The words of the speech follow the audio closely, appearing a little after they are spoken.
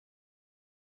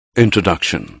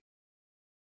Introduction.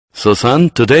 So son,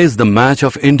 today is the match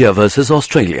of India versus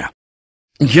Australia.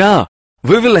 Yeah,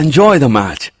 we will enjoy the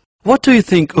match. What do you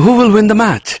think? Who will win the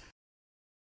match?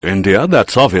 India,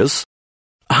 that's obvious.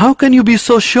 How can you be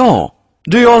so sure?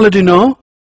 Do you already know?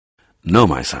 No,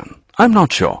 my son, I'm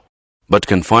not sure, but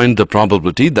can find the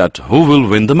probability that who will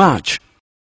win the match.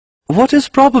 What is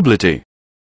probability?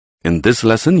 In this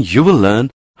lesson, you will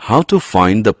learn how to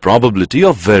find the probability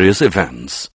of various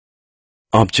events.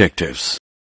 Objectives.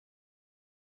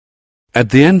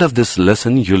 At the end of this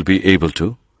lesson, you'll be able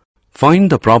to find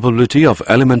the probability of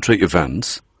elementary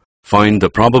events, find the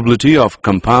probability of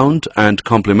compound and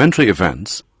complementary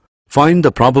events, find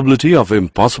the probability of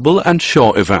impossible and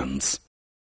sure events.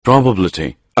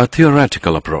 Probability, a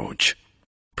theoretical approach.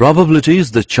 Probability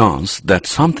is the chance that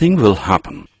something will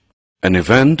happen. An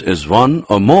event is one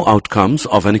or more outcomes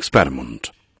of an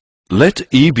experiment. Let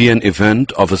E be an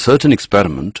event of a certain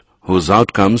experiment whose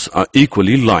outcomes are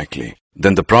equally likely.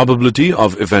 Then the probability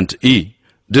of event E,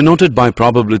 denoted by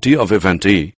probability of event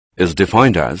E, is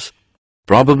defined as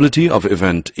probability of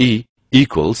event E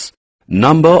equals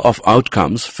number of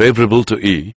outcomes favorable to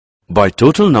E by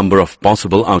total number of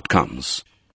possible outcomes.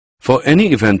 For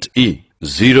any event E,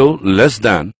 0 less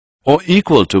than or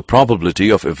equal to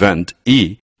probability of event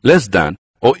E less than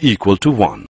or equal to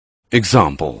 1.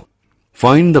 Example.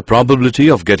 Find the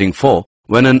probability of getting 4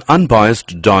 when an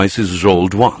unbiased dice is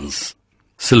rolled once.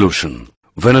 Solution.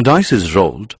 When a dice is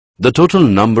rolled, the total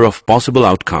number of possible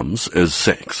outcomes is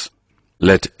 6.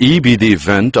 Let E be the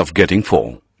event of getting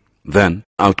 4. Then,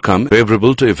 outcome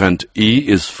favorable to event E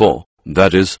is 4.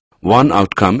 That is, one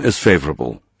outcome is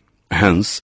favorable.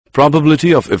 Hence,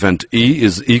 probability of event E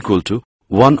is equal to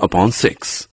 1 upon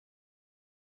 6.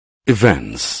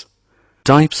 Events.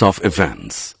 Types of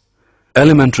events.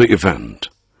 Elementary event.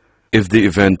 If the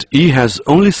event E has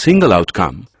only single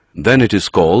outcome, then it is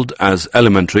called as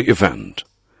elementary event.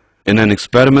 In an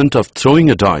experiment of throwing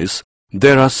a dice,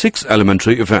 there are 6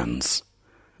 elementary events.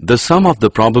 The sum of the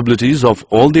probabilities of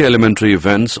all the elementary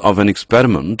events of an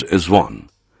experiment is 1.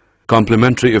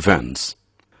 Complementary events.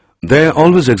 There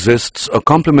always exists a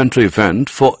complementary event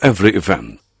for every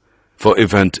event. For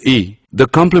event E, the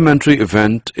complementary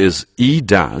event is E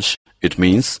dash, it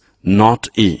means not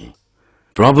E.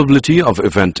 Probability of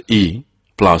event E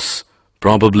plus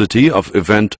probability of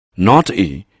event not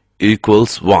E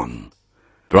equals 1.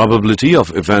 Probability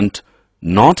of event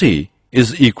not E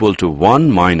is equal to 1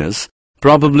 minus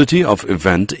probability of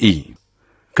event E.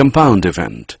 Compound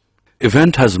event.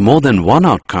 Event has more than one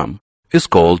outcome is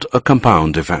called a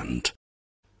compound event.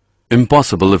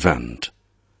 Impossible event.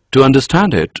 To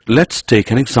understand it, let's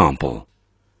take an example.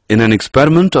 In an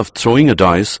experiment of throwing a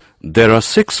dice, there are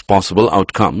 6 possible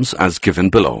outcomes as given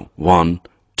below. 1,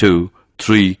 2,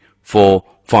 3, 4,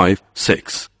 5,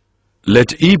 6.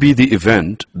 Let E be the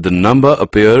event, the number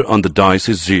appear on the dice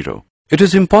is 0. It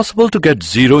is impossible to get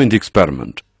 0 in the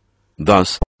experiment.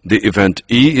 Thus, the event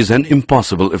E is an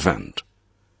impossible event.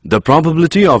 The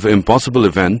probability of impossible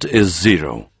event is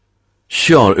 0.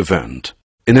 Sure event.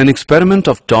 In an experiment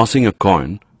of tossing a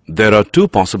coin, there are 2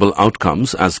 possible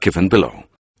outcomes as given below.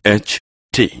 H,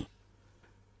 T.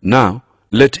 Now,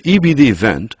 let E be the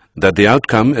event that the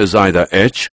outcome is either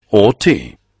H or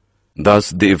T. Thus,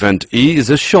 the event E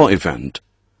is a sure event.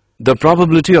 The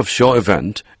probability of sure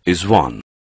event is 1.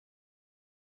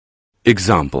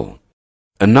 Example.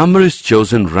 A number is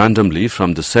chosen randomly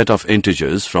from the set of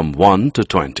integers from 1 to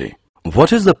 20.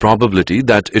 What is the probability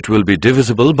that it will be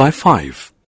divisible by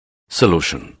 5?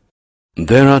 Solution.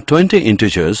 There are 20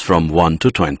 integers from 1 to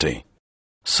 20.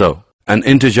 So, an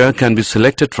integer can be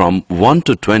selected from 1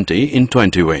 to 20 in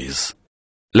 20 ways.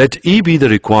 Let E be the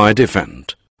required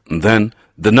event. Then,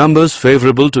 the numbers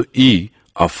favorable to E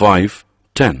are 5,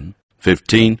 10,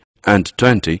 15 and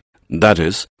 20, that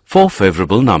is, 4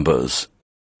 favorable numbers.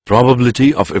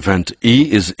 Probability of event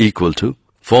E is equal to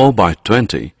 4 by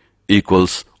 20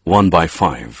 equals 1 by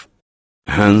 5.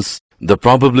 Hence, the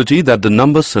probability that the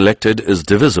number selected is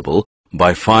divisible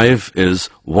by 5 is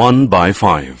 1 by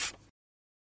 5.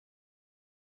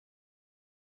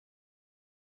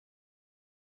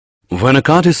 When a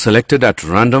card is selected at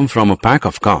random from a pack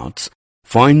of cards,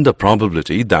 find the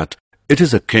probability that it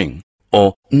is a king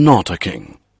or not a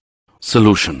king.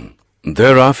 Solution.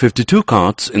 There are 52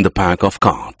 cards in the pack of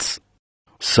cards.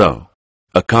 So,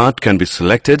 a card can be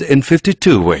selected in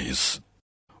 52 ways.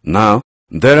 Now,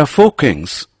 there are 4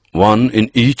 kings, 1 in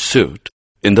each suit,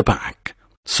 in the pack.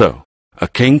 So, a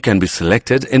king can be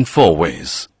selected in 4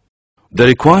 ways. The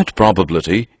required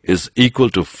probability is equal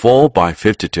to 4 by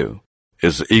 52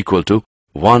 is equal to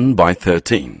 1 by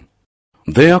 13.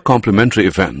 They are complementary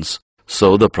events,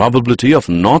 So the probability of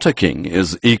not occurring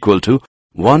is equal to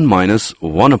 1 minus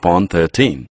 1 upon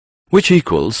 13, which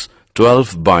equals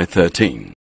 12 by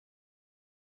 13.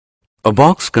 A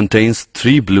box contains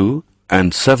 3 blue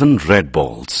and 7 red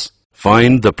balls.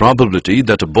 Find the probability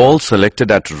that a ball selected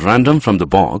at random from the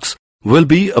box will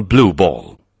be a blue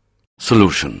ball.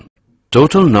 Solution.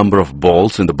 Total number of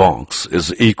balls in the box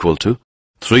is equal to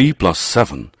 3 plus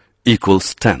 7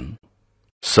 equals 10.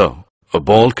 So, a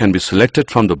ball can be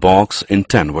selected from the box in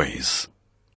 10 ways.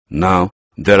 Now,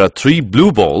 there are 3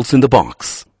 blue balls in the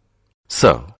box.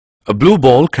 So, a blue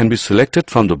ball can be selected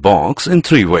from the box in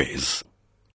 3 ways.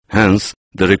 Hence,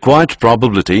 the required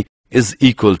probability is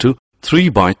equal to 3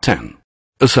 by 10.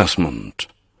 Assessment.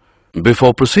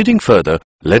 Before proceeding further,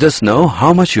 let us know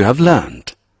how much you have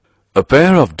learned. A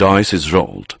pair of dice is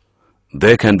rolled.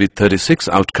 There can be 36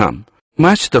 outcomes.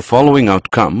 Match the following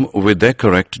outcome with their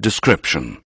correct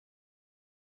description.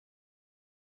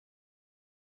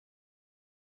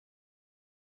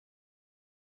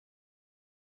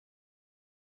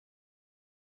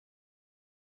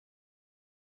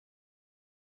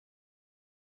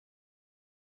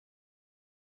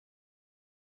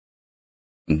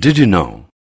 Did you know?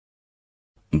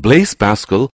 Blaise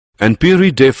Pascal and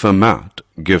Pierre de Fermat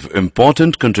give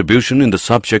important contribution in the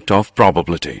subject of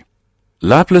probability.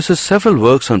 Laplace's several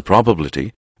works on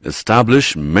probability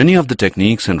establish many of the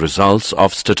techniques and results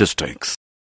of statistics.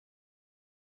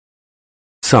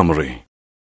 Summary.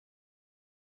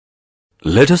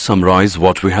 Let us summarize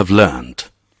what we have learned.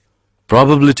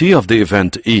 Probability of the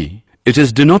event E. It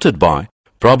is denoted by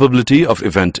probability of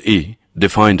event E,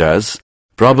 defined as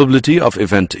probability of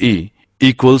event E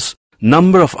equals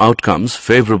number of outcomes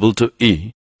favorable to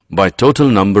E by total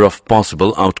number of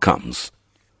possible outcomes.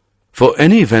 For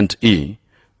any event E,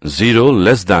 0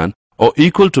 less than or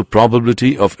equal to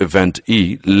probability of event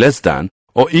E less than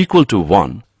or equal to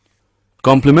 1.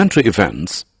 Complementary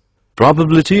events,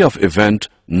 probability of event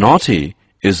not E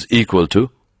is equal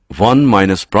to 1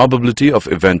 minus probability of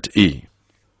event E.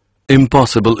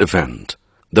 Impossible event.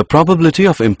 The probability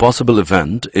of impossible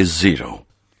event is 0.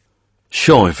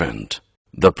 Sure event.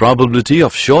 The probability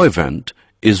of sure event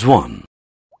is 1.